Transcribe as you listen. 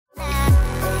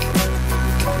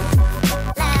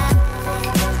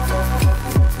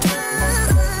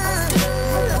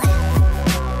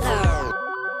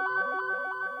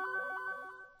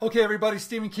Okay, everybody,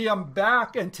 Stephen Key, I'm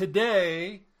back, and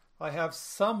today I have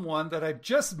someone that I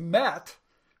just met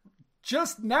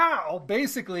just now,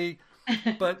 basically.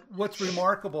 But what's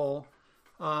remarkable,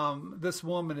 this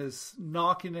woman is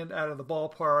knocking it out of the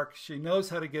ballpark. She knows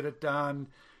how to get it done.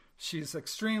 She's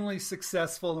extremely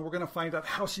successful, and we're going to find out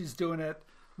how she's doing it.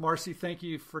 Marcy, thank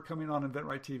you for coming on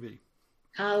InventRight TV.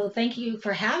 Oh, thank you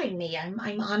for having me. I'm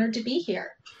honored to be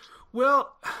here.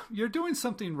 Well, you're doing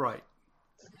something right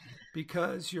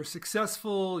because you're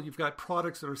successful. You've got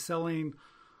products that are selling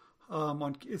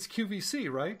on, it's QVC,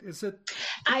 right? Is it?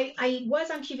 I was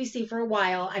on QVC for a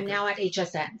while. I'm now at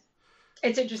HSN.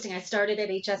 It's interesting. I started at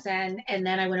HSN and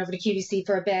then I went over to QVC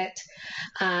for a bit.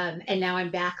 And now I'm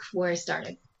back where I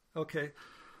started. Okay.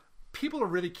 People are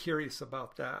really curious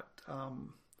about that,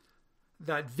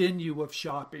 that venue of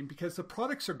shopping, because the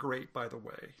products are great, by the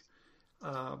way.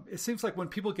 It seems like when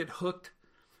people get hooked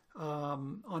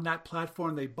on that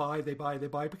platform, they buy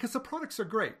because the products are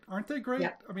great. Aren't they great?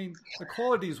 Yep. I mean, the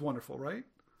quality is wonderful, right?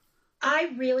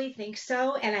 I really think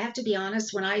so. And I have to be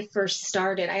honest, when I first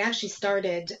started, I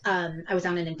was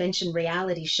on an invention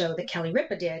reality show that Kelly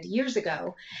Ripa did years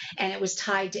ago, and it was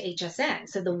tied to HSN.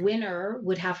 So the winner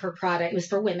would have her product, it was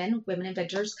for women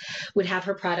inventors, would have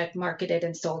her product marketed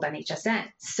and sold on HSN.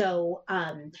 So,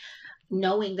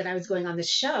 knowing that I was going on this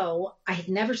show, I had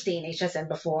never seen HSN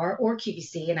before or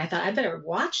QVC, and I thought I better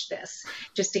watch this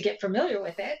just to get familiar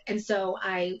with it. And so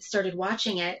I started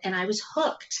watching it, and I was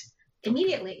hooked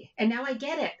immediately. And now I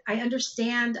get it. I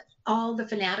understand all the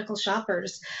fanatical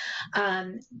shoppers,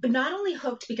 but not only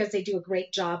hooked because they do a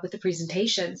great job with the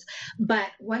presentations, but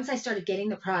once I started getting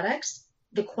the products,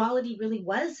 the quality really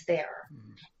was there.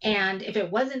 And if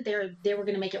it wasn't there, they were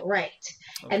going to make it right.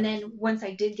 Okay. And then once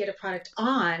I did get a product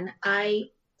on, I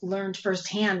learned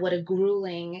firsthand what a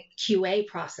grueling QA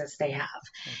process they have.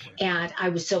 Okay. And I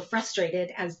was so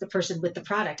frustrated as the person with the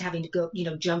product, having to go,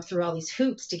 jump through all these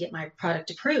hoops to get my product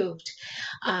approved.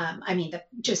 I mean,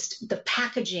 the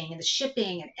packaging and the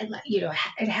shipping and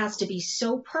it has to be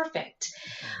so perfect.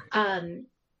 Right.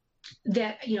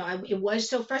 That, it was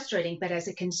so frustrating, but as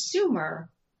a consumer,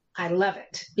 I love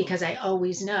it because I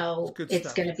always know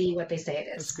it's going to be what they say it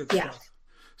is. That's good stuff.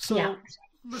 So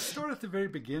let's start at the very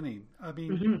beginning. I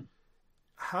mean,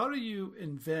 how do you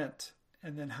invent,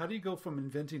 and then how do you go from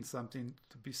inventing something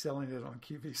to be selling it on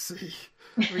QVC?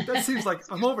 I mean, that seems like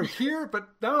I'm over here, but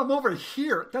now I'm over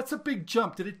here. That's a big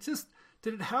jump. Did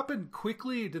it happen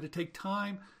quickly? Did it take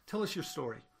time? Tell us your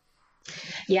story.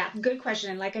 Yeah, good question.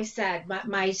 And like I said,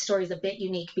 my story is a bit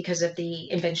unique because of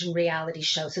the invention reality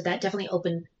show. So that definitely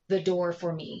opened the door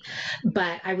for me.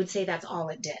 But I would say that's all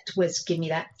it did, was give me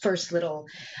that first little,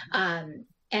 and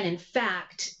in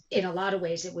fact, in a lot of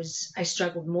ways, I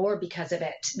struggled more because of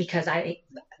it, because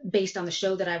based on the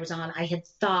show that I was on, I had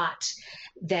thought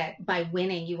that by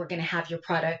winning, you were going to have your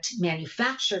product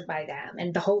manufactured by them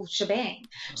and the whole shebang.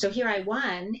 So here I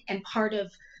won, and part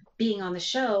of being on the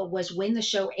show was when the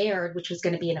show aired, which was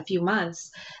going to be in a few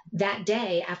months, that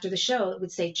day after the show, it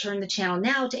would say, turn the channel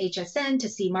now to HSN to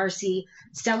see Marcy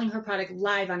selling her product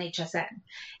live on HSN.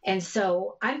 And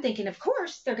so I'm thinking, of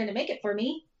course, they're going to make it for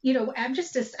me.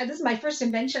 This is my first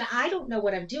invention. I don't know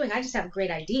what I'm doing. I just have a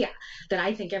great idea that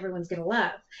I think everyone's going to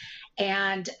love.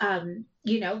 And,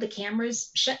 the cameras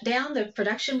shut down, the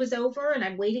production was over, and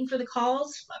I'm waiting for the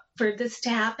calls for this to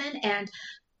happen. And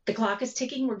the clock is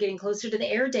ticking. We're getting closer to the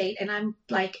air date. And I'm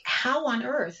like, how on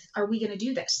earth are we going to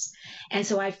do this? And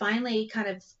so I finally kind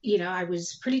of, I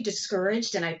was pretty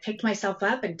discouraged, and I picked myself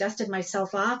up and dusted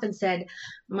myself off and said,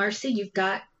 Marcy, you've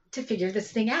got to figure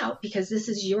this thing out because this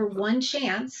is your one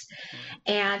chance.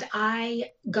 And I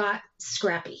got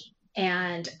scrappy,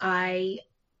 and I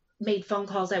made phone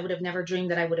calls I would have never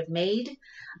dreamed that I would have made.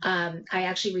 I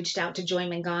actually reached out to Joy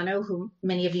Mangano, who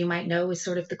many of you might know is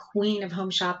sort of the queen of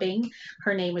home shopping.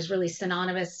 Her name was really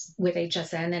synonymous with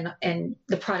HSN, and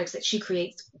the products that she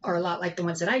creates are a lot like the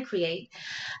ones that I create.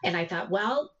 And I thought,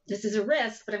 well, this is a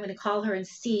risk, but I'm going to call her and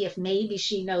see if maybe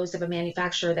she knows of a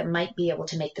manufacturer that might be able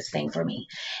to make this thing for me.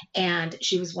 And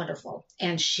she was wonderful,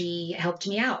 and she helped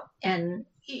me out. And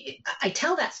I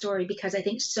tell that story because I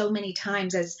think so many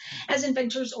times as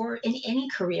inventors or in any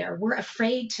career, we're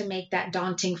afraid to make that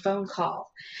daunting phone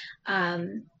call.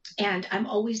 And I'm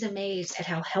always amazed at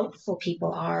how helpful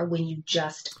people are when you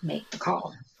just make the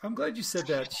call. I'm glad you said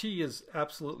that. She is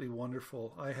absolutely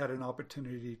wonderful. I had an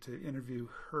opportunity to interview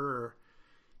her,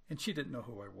 and she didn't know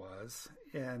who I was.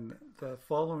 And the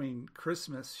following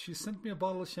Christmas, she sent me a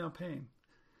bottle of champagne.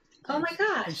 Oh my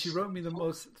gosh. And she wrote me the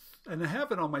most, and I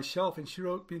have it on my shelf, and she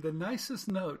wrote me the nicest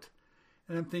note.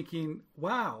 And I'm thinking,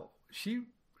 wow, she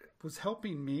was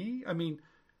helping me. I mean,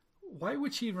 why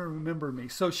would she even remember me?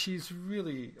 So she's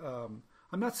really,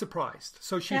 I'm not surprised.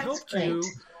 So she That's helped great. you.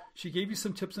 She gave you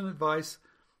some tips and advice,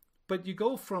 but you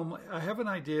go from, I have an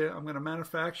idea, I'm going to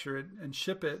manufacture it and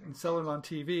ship it and sell it on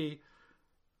TV.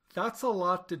 That's a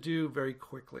lot to do very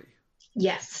quickly.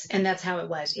 Yes, and that's how it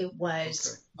was. It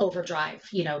was overdrive,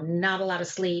 not a lot of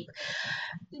sleep,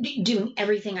 doing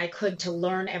everything I could to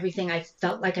learn everything I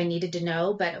felt like I needed to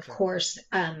know. But of course,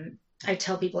 I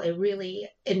tell people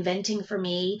inventing for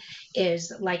me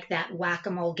is like that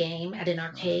whack-a-mole game at an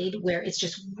arcade where it's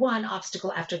just one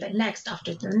obstacle after the next,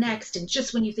 after the next. And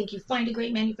just when you think you find a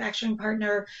great manufacturing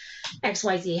partner,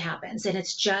 XYZ happens. And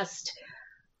it's just,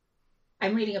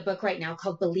 I'm reading a book right now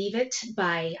called Believe It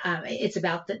it's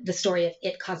about the story of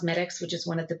It Cosmetics, which is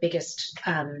one of the biggest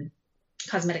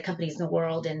cosmetic companies in the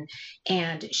world.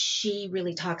 And she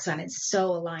really talks on it. So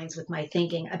aligns with my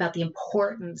thinking about the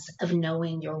importance of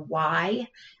knowing your why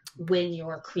when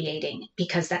you're creating,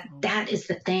 because that is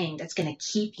the thing that's going to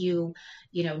keep you,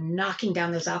 knocking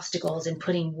down those obstacles and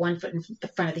putting one foot in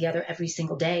front of the other every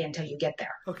single day until you get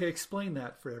there. Okay, explain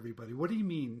that for everybody. What do you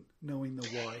mean knowing the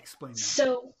why? Explain that.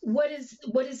 So what is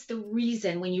the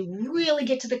reason when you really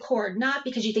get to the core, not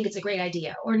because you think it's a great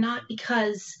idea or not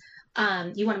because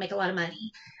you want to make a lot of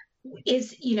money,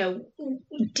 is,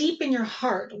 deep in your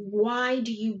heart, why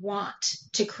do you want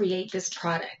to create this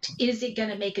product? Is it going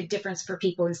to make a difference for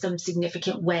people in some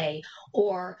significant way?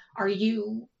 Or are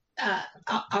you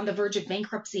on the verge of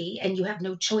bankruptcy and you have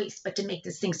no choice but to make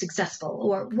this thing successful?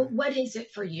 Or what is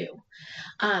it for you?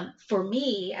 For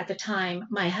me, at the time,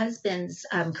 my husband's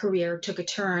career took a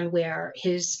turn where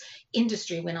his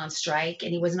industry went on strike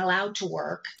and he wasn't allowed to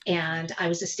work. And I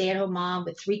was a stay-at-home mom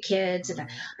with 3 kids and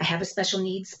I have a special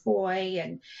needs boy.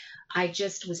 And I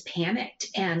just was panicked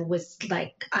and was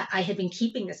like, I had been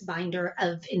keeping this binder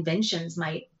of inventions,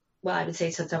 I would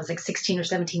say since I was like 16 or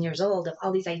 17 years old, of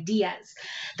all these ideas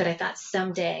that I thought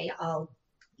someday I'll,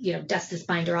 dust this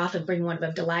binder off and bring one of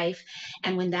them to life.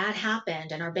 And when that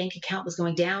happened and our bank account was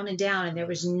going down and down and there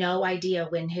was no idea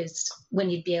when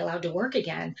you'd be allowed to work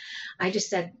again, I just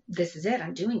said, this is it.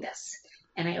 I'm doing this.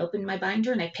 And I opened my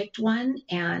binder and I picked one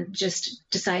and just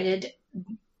decided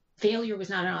failure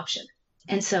was not an option.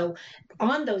 And so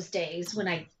on those days when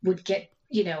I would get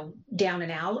down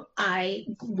and out, I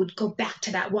would go back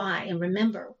to that why and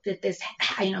remember that this,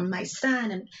 my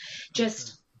son, and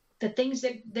just the things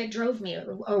that drove me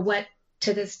or what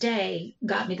to this day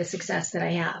got me the success that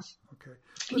I have.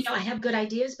 Okay. I have good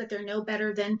ideas, but they're no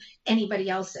better than anybody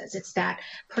else's. It's that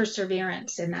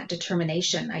perseverance and that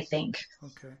determination, I think.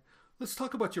 Okay. Let's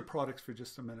talk about your products for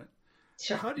just a minute.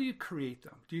 Sure. How do you create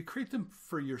them? Do you create them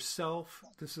for yourself?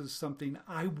 This is something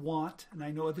I want and I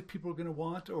know other people are going to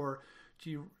want, or do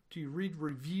you read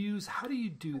reviews? How do you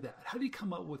do that? How do you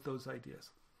come up with those ideas?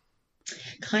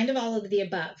 Kind of all of the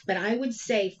above, but I would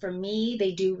say for me,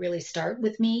 they do really start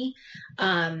with me.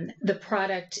 The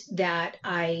product that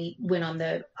I went on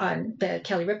the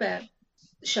Kelly Ripa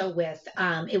show with,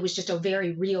 it was just a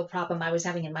very real problem I was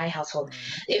having in my household.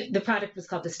 The product was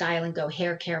called the Style and Go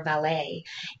Hair Care Valet,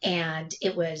 and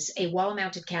it was a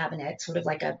wall-mounted cabinet, sort of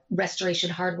like a restoration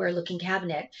hardware looking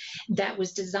cabinet that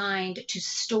was designed to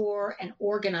store and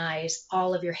organize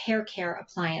all of your hair care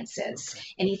appliances,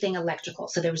 anything electrical.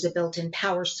 So there was a built-in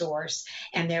power source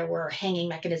and there were hanging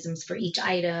mechanisms for each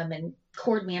item and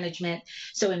cord management.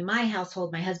 So in my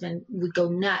household, my husband would go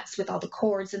nuts with all the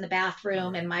cords in the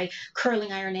bathroom and my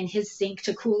curling iron in his sink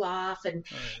to cool off. And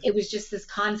it was just this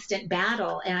constant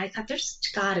battle. And I thought there's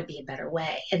got to be a better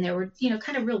way. And there were,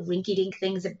 kind of real rinky-dink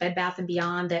things at Bed Bath &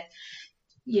 Beyond that,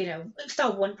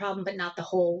 solved one problem, but not the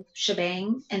whole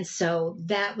shebang. And so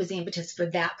that was the impetus for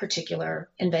that particular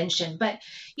invention. But,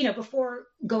 before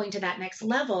going to that next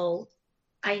level,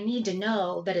 I need to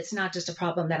know that it's not just a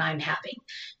problem that I'm having.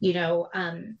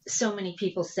 So many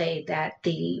people say that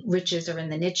the riches are in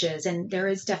the niches, and there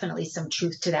is definitely some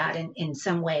truth to that in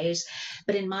some ways.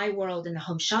 But in my world, in the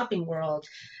home shopping world,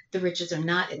 the riches are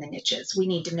not in the niches. We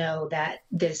need to know that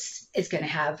this is going to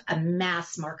have a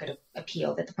mass market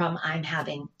appeal, that the problem I'm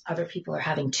having, other people are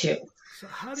having too. So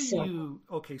how do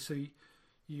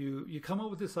you come up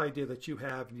with this idea that you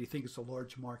have and you think it's a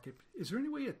large market? Is there any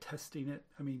way of testing it?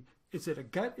 I mean, is it a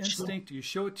gut instinct? Do you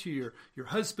show it to your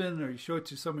husband or you show it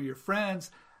to some of your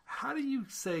friends? How do you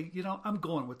say, I'm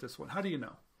going with this one? How do you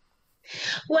know?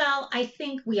 Well, I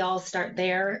think we all start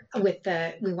there with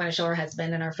we want to show our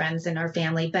husband and our friends and our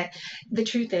family. But the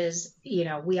truth is,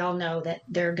 we all know that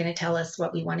they're going to tell us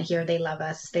what we want to hear. They love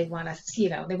us. They want us, they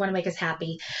want to make us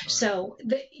happy. Right. So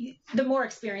the more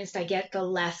experienced I get, the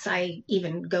less I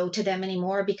even go to them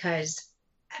anymore, because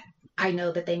I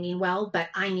know that they mean well, but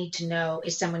I need to know,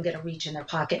 is someone going to reach in their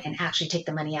pocket and actually take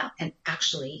the money out and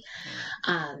actually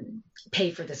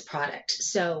pay for this product?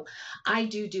 So I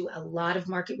do a lot of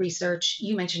market research.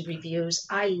 You mentioned reviews.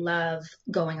 I love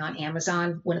going on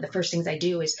Amazon. One of the first things I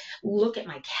do is look at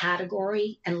my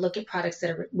category and look at products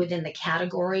that are within the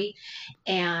category.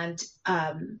 And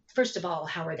first of all,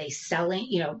 how are they selling?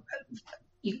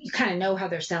 You kind of know how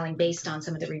they're selling based on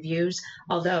some of the reviews,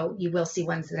 although you will see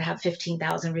ones that have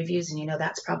 15,000 reviews and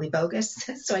that's probably bogus.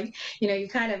 So, you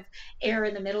kind of err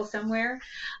in the middle somewhere.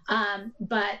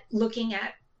 But looking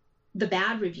at the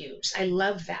bad reviews, I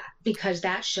love that because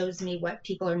that shows me what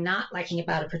people are not liking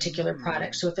about a particular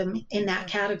product. So if I'm in that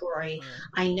category,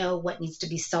 I know what needs to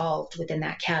be solved within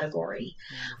that category.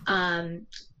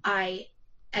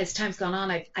 As time's gone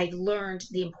on, I've learned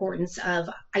the importance of,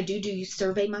 I do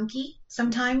SurveyMonkey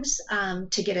sometimes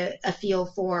to get a feel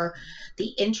for the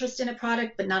interest in a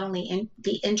product, but not only in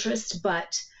the interest,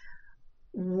 but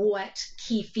what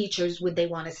key features would they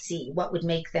want to see? What would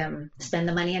make them spend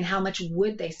the money and how much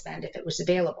would they spend if it was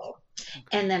available? Okay.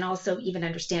 And then also even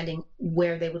understanding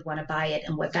where they would want to buy it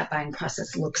and what that buying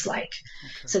process looks like.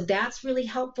 Okay. So that's really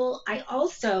helpful. I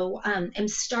also am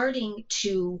starting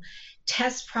to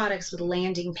test products with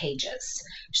landing pages.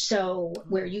 So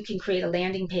where you can create a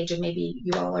landing page, and maybe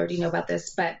you all already know about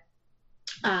this, but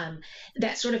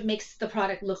that sort of makes the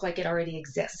product look like it already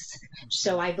exists.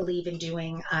 So I believe in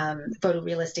doing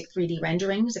photorealistic 3D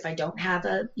renderings if I don't have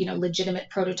a legitimate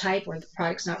prototype or the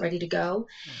product's not ready to go,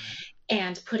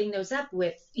 and putting those up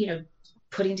with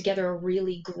putting together a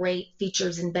really great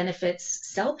features and benefits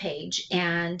sell page,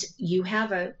 and you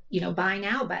have a buy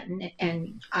now button,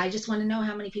 and I just want to know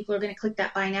how many people are going to click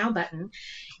that buy now button,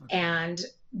 and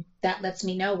that lets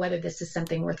me know whether this is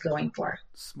something worth going for.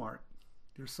 Smart.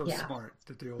 You're so smart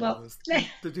to do all this,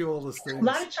 to do all those things. A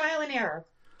lot of trial and error,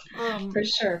 for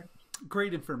sure.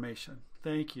 Great information.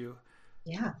 Thank you.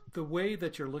 Yeah. The way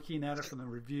that you're looking at it from the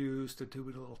reviews to do a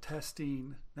little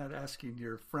testing, not asking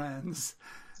your friends,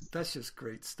 that's just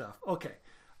great stuff. Okay.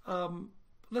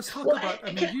 Let's talk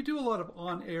about, you do a lot of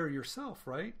on air yourself,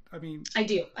 right? I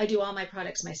do all my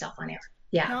products myself on air.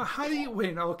 Yeah. Now, how do you,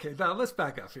 okay, now let's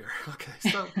back up here.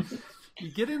 Okay. So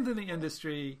you get into the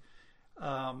industry,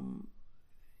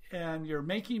 and you're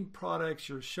making products,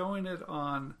 you're showing it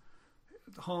on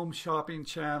the home shopping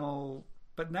channel,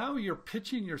 but now you're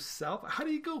pitching yourself. How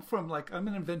do you go from I'm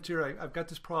an inventor, I've got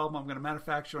this problem, I'm going to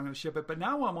manufacture, I'm going to ship it, but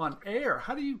now I'm on air.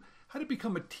 How do you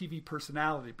become a TV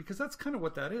personality? Because that's kind of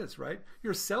what that is, right?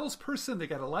 You're a salesperson, they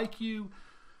got to like you.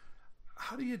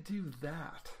 How do you do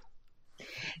that?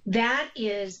 That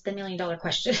is the $1 million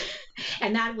question.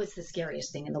 And that was the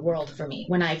scariest thing in the world for me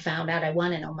when I found out I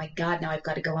won, and oh my God, now I've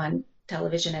got to go on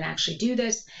television and actually do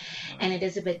this. And it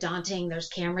is a bit daunting. There's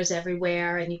cameras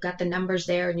everywhere, and you've got the numbers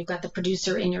there, and you've got the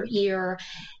producer in your ear.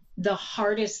 The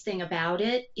hardest thing about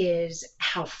it is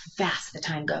how fast the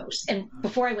time goes. And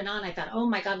before I went on, I thought, oh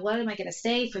my God, what am I going to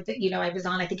say for the, I was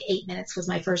on, I think 8 minutes was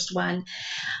my first one.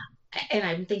 And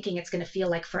I'm thinking it's going to feel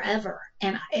like forever.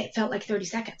 And it felt like 30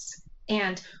 seconds.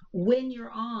 And when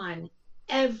you're on,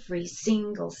 every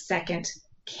single second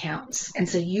counts. And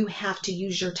so you have to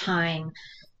use your time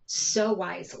so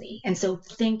wisely. And so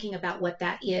thinking about what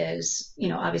that is,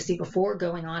 obviously before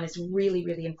going on is really,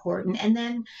 really important. And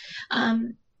then,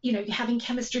 having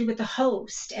chemistry with the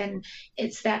host. And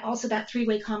it's that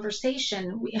three-way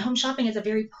conversation. Home shopping is a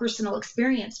very personal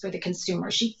experience for the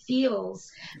consumer. She feels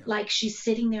like she's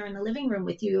sitting there in the living room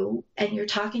with you and you're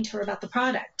talking to her about the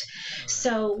product.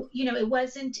 So,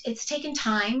 it's taken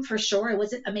time for sure. It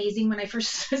wasn't amazing when I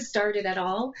first started at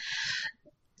all.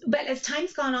 But as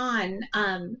time's gone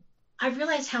on, I've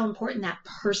realized how important that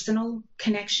personal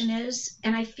connection is.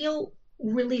 And I feel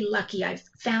really lucky. I've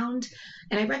found,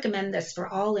 and I recommend this for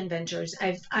all inventors,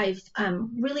 I've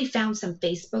really found some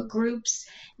Facebook groups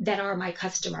that are my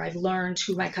customer. I've learned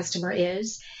who my customer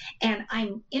is, and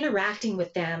I'm interacting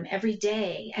with them every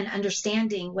day and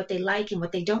understanding what they like and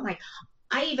what they don't like.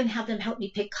 I even have them help me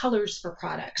pick colors for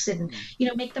products and,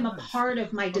 make them a part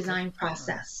of my design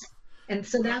process. And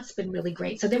so that's been really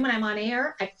great. So then when I'm on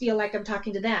air, I feel like I'm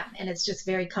talking to them, and it's just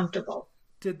very comfortable.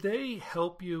 Did they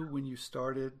help you when you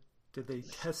started? Did they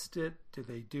test it? Did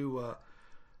they do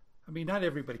not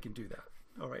everybody can do that.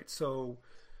 All right. So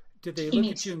did they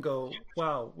look at you and go,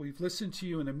 wow, we've listened to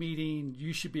you in a meeting,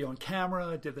 you should be on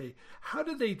camera? How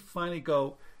did they finally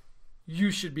go,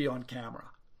 you should be on camera?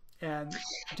 And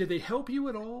did they help you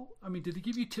at all? Did they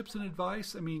give you tips and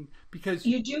advice? Because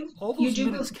all those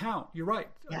minutes count. You're right.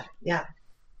 Yeah,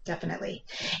 definitely.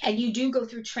 And you do go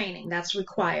through training that's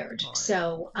required. Right.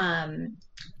 So,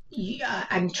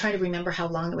 I'm trying to remember how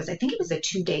long it was. I think it was a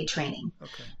 2-day training.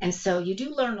 Okay. And so you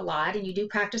do learn a lot and you do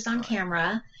practice on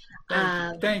camera.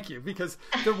 Thank you. Because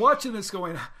they're watching this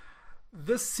going,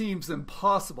 this seems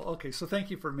impossible. Okay. So thank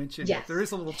you for mentioning Yes. it. There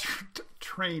is a little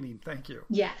training. Thank you.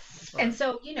 Yes. Right. And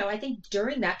so, I think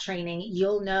during that training,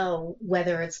 you'll know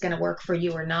whether it's going to work for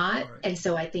you or not. Right. And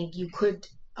so I think you could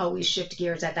always shift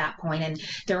gears at that point. And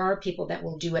there are people that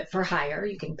will do it for hire.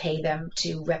 You can pay them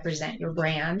to represent your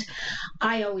brand.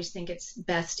 I always think it's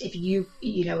best if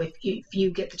if you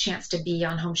get the chance to be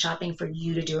on Home Shopping, for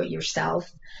you to do it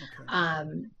yourself.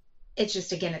 Okay. It's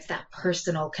just, again, it's that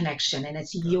personal connection, and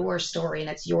it's your story and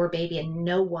it's your baby, and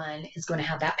no one is going to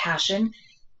have that passion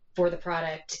for the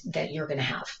product that you're going to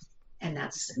have. And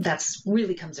that's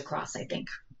really comes across, I think.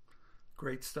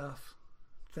 Great stuff.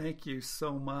 Thank you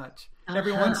so much.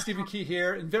 Everyone, Stephen Key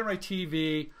here, InventRight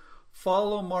TV.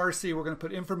 Follow Marcy. We're going to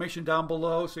put information down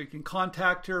below so you can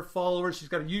contact her, follow her. She's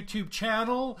got a YouTube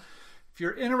channel. If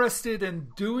you're interested in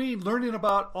learning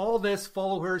about all this,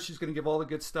 follow her. She's going to give all the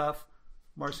good stuff.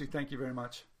 Marcy, thank you very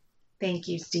much. Thank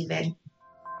you, Stephen.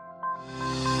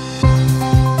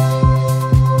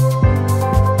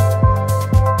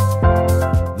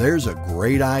 There's a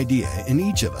great idea in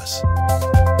each of us.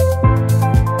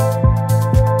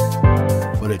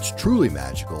 But it's truly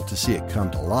magical to see it come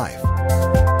to life.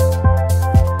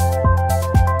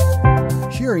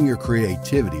 Sharing your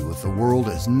creativity with the world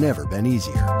has never been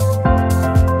easier.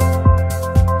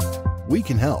 We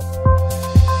can help.